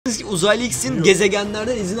Uzaylı X'in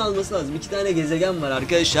gezegenlerden izin alması lazım. 2 tane gezegen var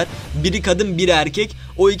arkadaşlar. Biri kadın, biri erkek.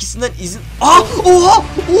 O ikisinden izin... Oha!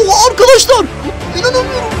 Oha arkadaşlar!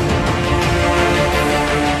 İnanamıyorum.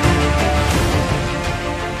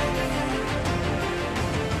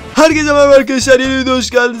 Herkese merhaba arkadaşlar, yeni videoya hoş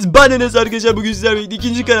geldiniz. Ben Enes arkadaşlar, bugün sizlerle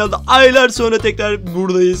ikinci kanalda aylar sonra tekrar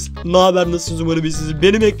buradayız. Ne haber, nasılsınız, umarım iyisiniz.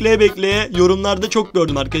 Beni bekleye yorumlarda çok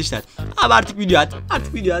gördüm arkadaşlar. Abi artık video at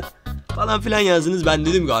falan filan yazdınız. Ben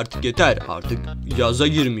dedim ki artık yeter, artık yaza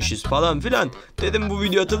girmişiz falan filan. Dedim bu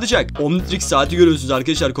video atılacak. Omnitrix saati görüyorsunuz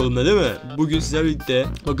arkadaşlar kolumda, değil mi? Bugün sizlerle birlikte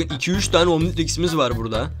bakın 2-3 tane omnitrix'imiz var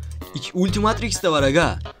burada. Ultimatrix de var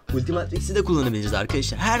aga. Ultimatrix'i de kullanabiliriz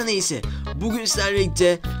arkadaşlar. Her neyse, bugün sizlerle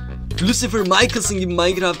birlikte Lucifer Michaels'ın gibi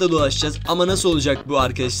Minecraft'ta dolaşacağız. Ama nasıl olacak bu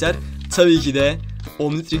arkadaşlar? Tabii ki de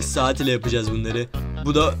Omnitrix saatiyle yapacağız bunları.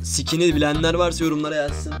 Bu da skin'i bilenler varsa yorumlara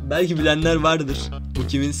yazsın. Belki bilenler vardır. Bu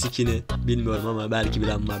kimin skin'i bilmiyorum ama belki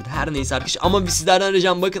bilen vardı. Her neyse arkadaşlar, ama sizlerden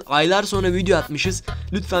ricam, bakın aylar sonra video atmışız.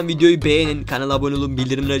 Lütfen videoyu beğenin, kanala abone olun,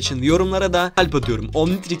 bildirimler açın. Yorumlara da kalp atıyorum.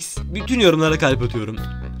 Omnitrix, bütün yorumlara kalp atıyorum.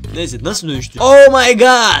 Neyse, nasıl dönüştü? Oh my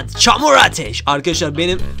god! Çamur ateş! Arkadaşlar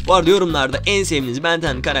benim bu arada yorumlarda en sevdiğiniz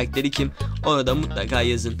Benten karakteri kim? Onu da mutlaka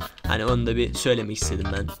yazın. Hani onu da bir söylemek istedim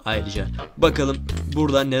ben ayrıca. Bakalım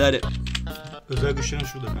burada neler... Özel güçlerin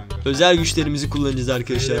şurada kanka. Özel güçlerimizi kullanacağız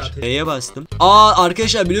arkadaşlar. E'ye bastım.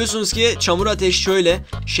 Arkadaşlar biliyorsunuz ki çamur ateş şöyle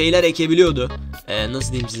şeyler ekebiliyordu.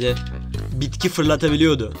 Nasıl diyeyim size? Bitki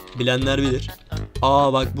fırlatabiliyordu. Bilenler bilir.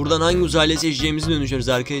 Bak buradan hangi uzaylıya seçeceğimizi dönüşüyoruz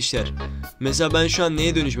arkadaşlar. Mesela ben şu an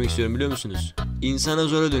neye dönüşmek istiyorum biliyor musunuz? İnsana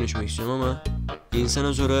zora dönüşmek istiyorum ama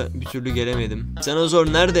insana zora bir türlü gelemedim. İnsana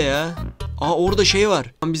zor nerede ya? Orada şey var.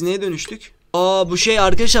 Biz neye dönüştük? Bu şey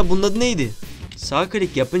arkadaşlar, bunun adı neydi? Sağ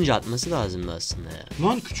klik yapınca atması lazımdı aslında ya.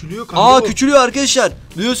 Lan küçülüyor kanka. Küçülüyor arkadaşlar.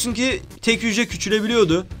 Biliyorsun ki tek hücre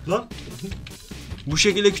küçülebiliyordu. Lan. Bu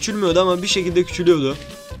şekilde küçülmüyordu ama bir şekilde küçülüyordu.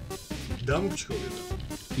 Daha mı küçük oluyordu?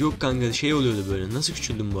 Yok kanka, şey oluyordu böyle. Nasıl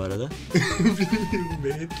küçüldüm bu arada?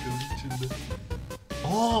 Bilmiyorum, küçüldü.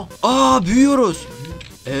 Büyüyoruz.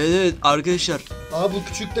 Evet arkadaşlar. Bu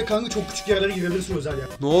küçükte kanka çok küçük yerlere girebilirsin özel ya.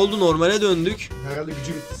 Ne oldu, normale döndük. Herhalde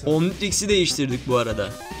gücü bitti sana. Omnitrix'i değiştirdik bu arada.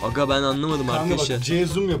 Aga ben anlamadım kanka arkadaşlar. Bak C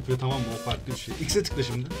zoom yapıyor, tamam mı, o farklı bir şey. X'e tıkla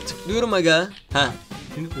şimdi. Tıklıyorum aga.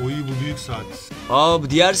 Şimdi bu büyük saat. Bu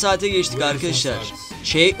diğer saate geçtik bu arkadaşlar.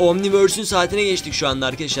 Omniverse'ün saatine geçtik şu anda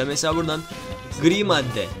arkadaşlar. Mesela buradan gri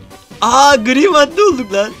madde. Gri madde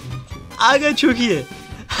olduk lan. Aga çok iyi.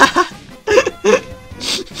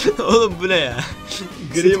 Oğlum bu ne ya?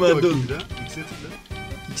 Gri madde olduk. X'e tıkla.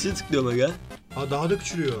 X'e tıklıyorum aga. Daha da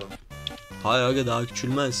küçülüyor. Hayır aga, daha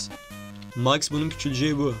küçülmez. Max bunun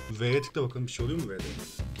küçüleceği bu. V'ye tıkla bakalım, bir şey oluyor mu V'de?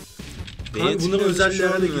 Kanka bunların özel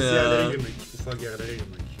yerlere, gizli yerlere girmek. Ufak yerlere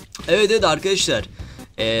girmek. Evet arkadaşlar.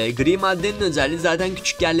 Gri maddenin özelliği zaten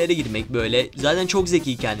küçük yerlere girmek böyle. Zaten çok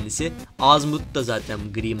zeki kendisi. Azmut da zaten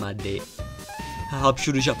gri maddeyi.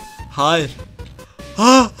 Hapşuracağım. Hayır.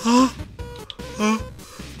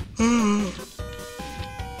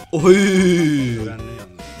 Oy.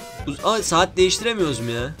 Saat değiştiremiyoruz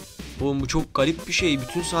mu ya? Oğlum bu çok garip bir şey.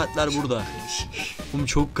 Bütün saatler burada. Oğlum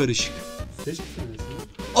çok karışık.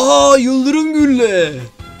 Yıldırım gülle.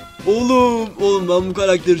 Oğlum ben bu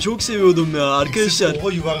karakteri çok seviyordum ya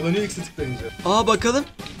arkadaşlar. Yuvarlanıyor X'e tıklayınca. Bakalım.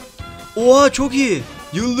 Çok iyi.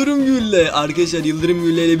 Yıldırım gülle. Arkadaşlar yıldırım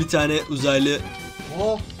gülleyle bir tane uzaylı.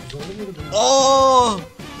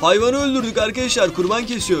 Hayvanı öldürdük arkadaşlar. Kurban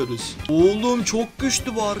kesiyoruz. Oğlum çok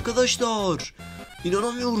güçlü bu arkadaşlar.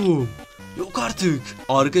 İnanamıyorum. Yok artık.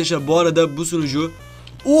 Arkadaşlar bu arada bu sunucu.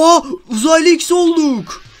 Uzaylı X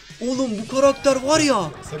olduk. Oğlum bu karakter var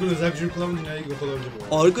ya. Sakın özel gücünü kullanma, dünyayı yok olabilir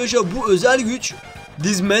bu. Arkadaşlar bu özel güç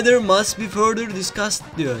 "This matter must be further discussed"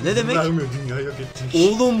 diyor. Ne demek? Vermiyor, dünyayı yok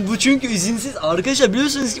edecek. Oğlum bu çünkü izinsiz. Arkadaşlar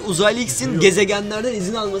biliyorsunuz ki Uzaylı X'in gezegenlerden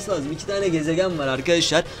izin alması lazım. 2 tane gezegen var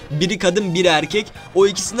arkadaşlar. Biri kadın, biri erkek. O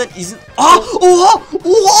ikisinden izin... Oha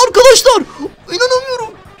arkadaşlar.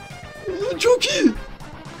 İnanamıyorum. Çok iyi.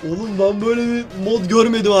 Oğlum ben böyle bir mod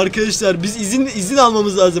görmedim arkadaşlar. Biz izin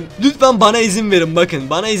almamız lazım. Lütfen bana izin verin, bakın.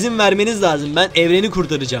 Bana izin vermeniz lazım. Ben evreni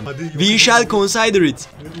kurtaracağım. We shall consider it.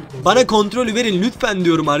 Bana kontrolü verin lütfen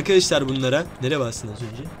diyorum arkadaşlar bunlara. Nereye bastın az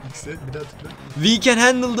önce? X'e bir daha tıkla. We can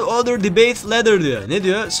handle the other debates later diyor. Ne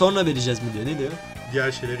diyor? Sonra vereceğiz mi diyor. Ne diyor?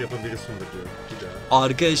 Diğer şeyleri yapabiliriz sonra diyor. Bir daha.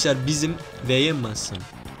 Arkadaşlar bizim V'ye mi bassın?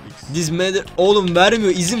 This matter... Oğlum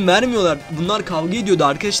vermiyor, izin vermiyorlar. Bunlar kavga ediyordu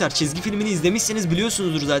arkadaşlar. Çizgi filmini izlemişseniz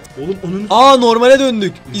biliyorsunuzdur zaten. Oğlum onun... Normale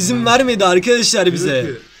döndük. İzin vermedi arkadaşlar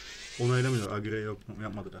bize. Onaylamıyor. Agre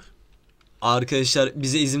yapmadılar. Arkadaşlar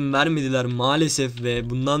bize izin vermediler maalesef ve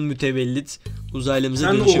bundan mütevellit uzaylımıza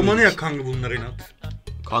dönüşemedik. dönüşemedik. Sen de ormanı yak kanka, bunları inat.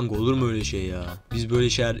 Kanka olur mu öyle şey ya? Biz böyle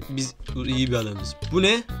şeyler, biz iyi bir adamız. Bu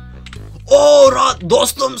ne? Oo Rat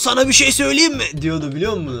dostum, sana bir şey söyleyeyim mi? Diyordu,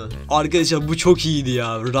 biliyor musun? Arkadaşlar bu çok iyiydi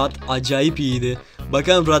ya. Rat acayip iyiydi.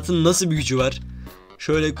 Bakalım Rat'ın nasıl bir gücü var.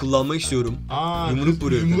 Şöyle kullanmak istiyorum. Yumruk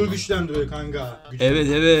vuruyor. Yumruğu güçlendiriyor kanka. Evet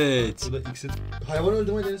evet. Bu da X'i. Hayvan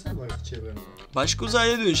öldürme denesene bari çevremde. Başka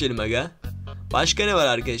uzaylıya dönüşelim aga. Başka ne var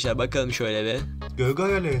arkadaşlar? Bakalım şöyle be. Gölge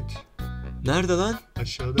hayalet. Nerede lan?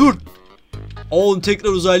 Aşağıda. Dur. Oğlum tekrar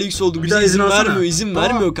uzaylı X oldu. Bize izin vermiyor. İzin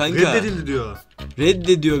vermiyor kanka. Reddedildi diyor.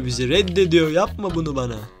 Reddediyor bizi. Reddediyor. Yapma bunu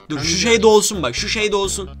bana. Dur kanka. Şu şey de olsun bak. Şu şey de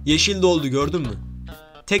olsun. Yeşil de oldu, gördün mü?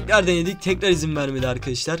 Tekrar denedik. Tekrar izin vermedi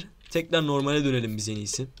arkadaşlar. Tekrar normale dönelim biz en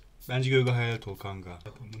iyisi. Bence gölge hayalet ol kanka.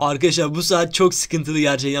 Arkadaşlar bu saat çok sıkıntılı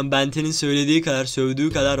gerçekten. Benten'in söylediği kadar,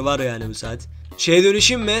 sövdüğü kadar var yani bu saat. Şeye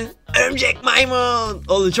dönüşeyim mi? Örümcek maymun.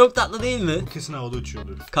 Oğlum çok tatlı değil mi? Kesin havada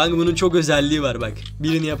uçuyordur. Kanka bunun çok özelliği var bak.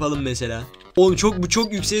 Birini yapalım mesela. Oğlum bu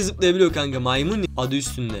çok yükseğe zıplayabiliyor kanka. Maymun adı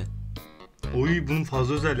üstünde. Oy, bunun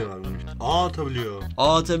fazla özelliği var bunun. Ağ atabiliyor.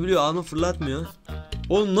 Ağ atabiliyor ama fırlatmıyor.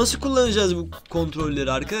 Oğlum nasıl kullanacağız bu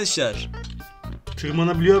kontrolleri arkadaşlar?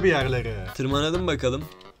 Tırmanabiliyor bir yerlere. Tırmanadım bakalım.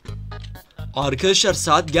 Arkadaşlar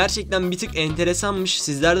saat gerçekten bir tık enteresanmış.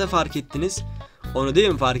 Sizler de fark ettiniz. Onu değil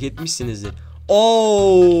mi? Fark etmişsinizdir.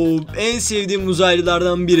 Oo, en sevdiğim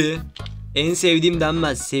uzaylılardan biri. En sevdiğim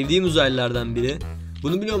denmez. Sevdiğim uzaylılardan biri.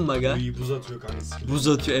 Bunu biliyor musun aga? Buz atıyor kanka. Buz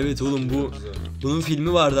atıyor, evet oğlum bu. Bunun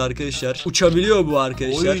filmi vardı arkadaşlar. Uçabiliyor bu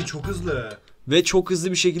arkadaşlar. Oy çok hızlı. Ve çok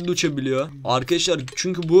hızlı bir şekilde uçabiliyor. Arkadaşlar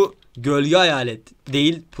çünkü bu gölge hayalet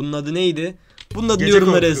değil. Bunun adı neydi? Bunun adını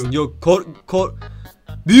yorumlara yazın. Yok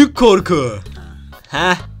büyük korku.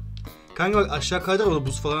 Heh. Kanka bak aşağı kaydır, orada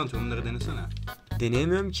buz falan atıyor, onları denesene.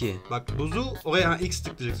 Deneyemiyorum ki. Bak buzu oraya X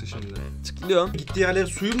tıklayacaksın şimdi. Tıklıyorum. Gittiği yerler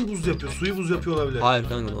suyu mu buz yapıyor? Suyu buz yapıyor olabilir. Hayır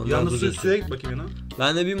kanka. Yalnız suya git bakayım yana.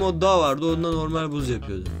 Bende bir mod daha vardı, ondan normal buz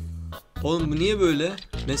yapıyordu. Oğlum bu niye böyle?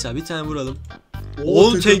 Mesela bir tane vuralım.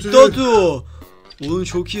 Oğlum tekte atıyor. Oğlum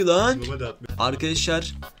çok iyi lan.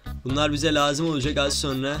 Arkadaşlar bunlar bize lazım olacak az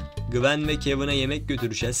sonra. Gwen ve Kevin'a yemek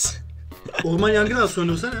götüreceğiz. Orman yangını az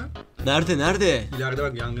söndürsene. Nerede? İleride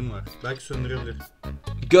bak yangın var. Belki söndürebilir.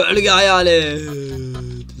 Gölge hayalet.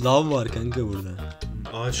 Lav var kanka burada.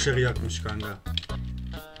 Ağaçları yakmış kanka.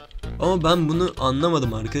 Ama ben bunu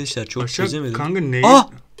anlamadım arkadaşlar. Çok çözemedim. Kanka neyi?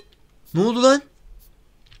 Ne oldu lan?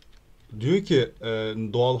 Diyor ki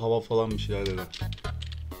doğal hava falan bir şeyler dedi.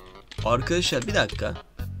 Arkadaşlar bir dakika.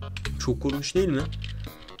 Çok korkunç değil mi?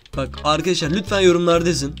 Bak arkadaşlar lütfen yorumlarda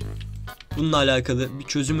yazın. Bununla alakalı bir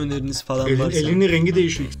çözüm öneriniz falan varsa. Elinin rengi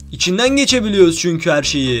değişiyor. İçinden geçebiliyoruz çünkü her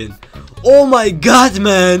şeyin. Oh my god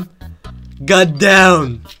man. God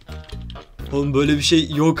down. Oğlum böyle bir şey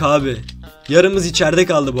yok abi. Yarımız içeride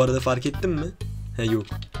kaldı bu arada, fark ettin mi? He yok.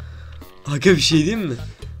 Aga bir şey diyeyim mi?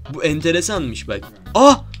 Bu enteresanmış bak.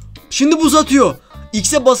 Şimdi buz atıyor.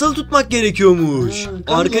 X'e basılı tutmak gerekiyormuş.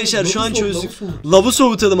 Arkadaşlar şu an çözdük. Lavı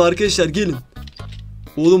soğutalım arkadaşlar, gelin.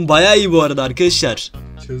 Oğlum bayağı iyi bu arada arkadaşlar.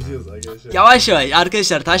 Çözüyoruz arkadaşlar. Yavaş yavaş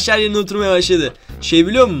arkadaşlar, taşlar yerine oturmaya başladı. Şey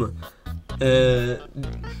biliyor musun?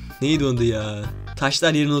 Neydi onu ya?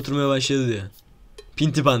 Taşlar yerine oturmaya başladı diyor.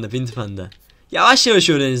 Pinti panda. Yavaş yavaş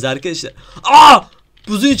öğreniriz arkadaşlar.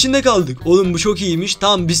 Buzun içinde kaldık. Oğlum bu çok iyiymiş.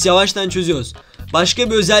 Tamam biz yavaştan çözüyoruz.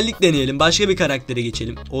 Başka bir özellik deneyelim. Başka bir karaktere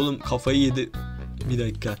geçelim. Oğlum kafayı yedi. Bir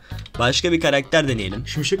dakika. Başka bir karakter deneyelim.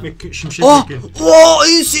 Şimşek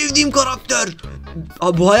en sevdiğim karakter.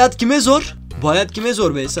 Bu hayat kime zor? Bu hayat kime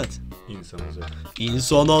zor be Esat? İnsana zor.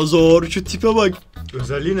 İnsana zor. Şu tipe bak.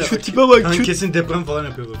 Özelliği ne? Şu tipe bak. Kanka kesin deprem falan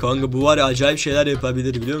yapıyor. Kanka bu var ya, acayip şeyler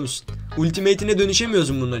yapabilir biliyor musun? Ultimate'ine dönüşemiyoruz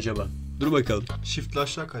mu bunun acaba? Dur bakalım. Shift'le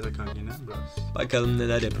aşağı kayda kanka yine biraz. Bakalım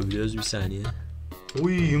neler yapabiliyoruz, bir saniye.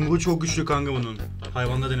 Uy yumruğu çok güçlü kanka bunun.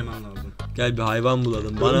 Hayvanda denemen lazım. Gel bir hayvan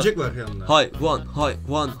bulalım. Örümcek var yanında.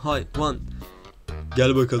 Hayvan.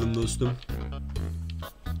 Gel bakalım dostum.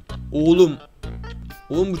 Oğlum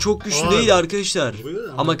bu çok güçlü değil arkadaşlar.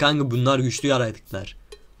 Ama kanka bunlar güçlü yaratıklar.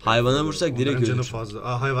 Hayvana vursak direkt ölür. Canı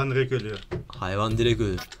fazla. Hayvan direkt ölüyor. Hayvan direkt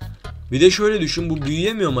ölür. Bir de şöyle düşün, bu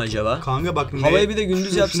büyüyemiyor mu acaba? Kanka bak havayı bir de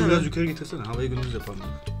gündüz yapsana. Şunu biraz yukarı getirsene. Havayı gündüz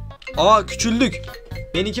yapalım. Küçüldük.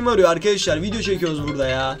 Beni kim arıyor arkadaşlar? Video çekiyoruz burada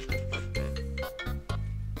ya.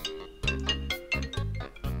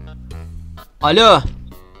 Alo.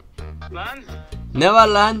 Lan. Ne var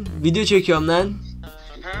lan? Video çekiyorum lan.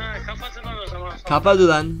 Kapatın o zaman. Kapat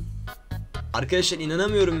ulan. Arkadaşlar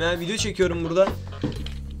inanamıyorum ya. Video çekiyorum burada.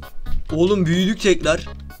 Oğlum büyüdük tekrar.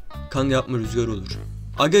 Kanka yapma, rüzgar olur.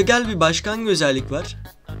 Aga gel, bir başka hangi özellik var?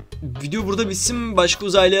 video burada bitsin mi? Başka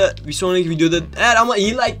uzaylı bir sonraki videoda, eğer ama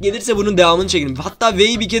iyi like gelirse bunun devamını çekelim. Hatta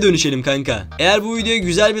V2'ye dönüşelim kanka. Eğer bu videoya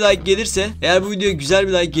güzel bir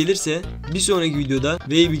like gelirse bir sonraki videoda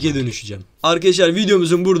V2'ye dönüşeceğim. Arkadaşlar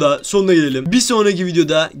videomuzun burada sonuna gelelim. Bir sonraki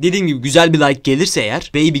videoda dediğim gibi güzel bir like gelirse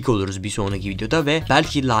eğer Baby oluruz bir sonraki videoda ve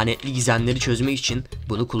belki lanetli gizemleri çözmek için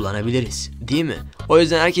bunu kullanabiliriz. Değil mi? O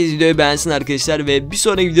yüzden herkes videoyu beğensin arkadaşlar ve bir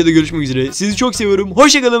sonraki videoda görüşmek üzere. Sizi çok seviyorum.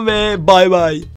 Hoşçakalın ve bay bay.